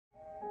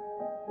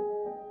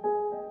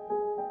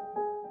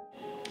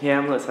Hey,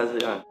 I'm Liz. How's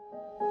it going?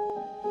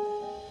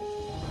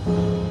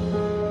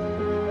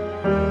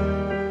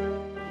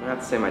 I have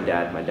to say my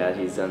dad,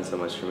 he's done so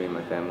much for me and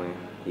my family.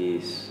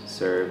 He's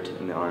served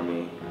in the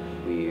Army.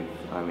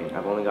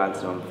 I've only gotten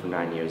to know him for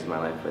 9 years of my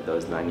life, but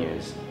those 9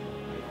 years,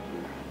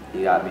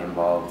 he got me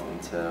involved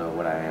into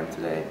what I am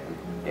today,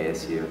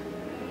 ASU.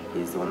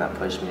 He's the one that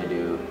pushed me to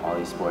do all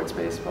these sports,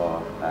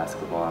 baseball,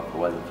 basketball. If it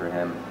wasn't for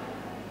him,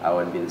 I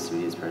wouldn't be the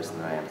sweetest person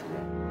that I am today.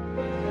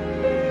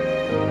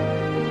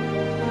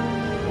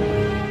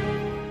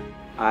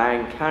 I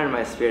encountered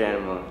my spirit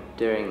animal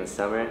during the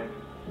summer.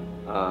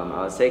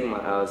 I was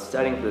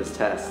studying for this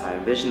test. I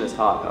envisioned this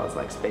hawk. I was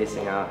like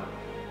spacing out,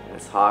 and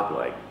this hawk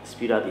like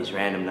spewed out these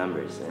random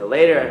numbers. And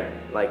later,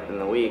 like in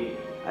the week,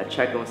 I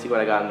checked and see what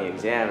I got in the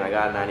exam, and I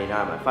got a 99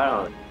 on my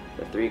final.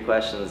 The 3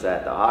 questions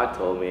that the hawk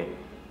told me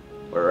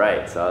were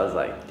right, so I was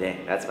like,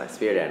 dang, that's my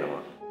spirit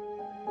animal.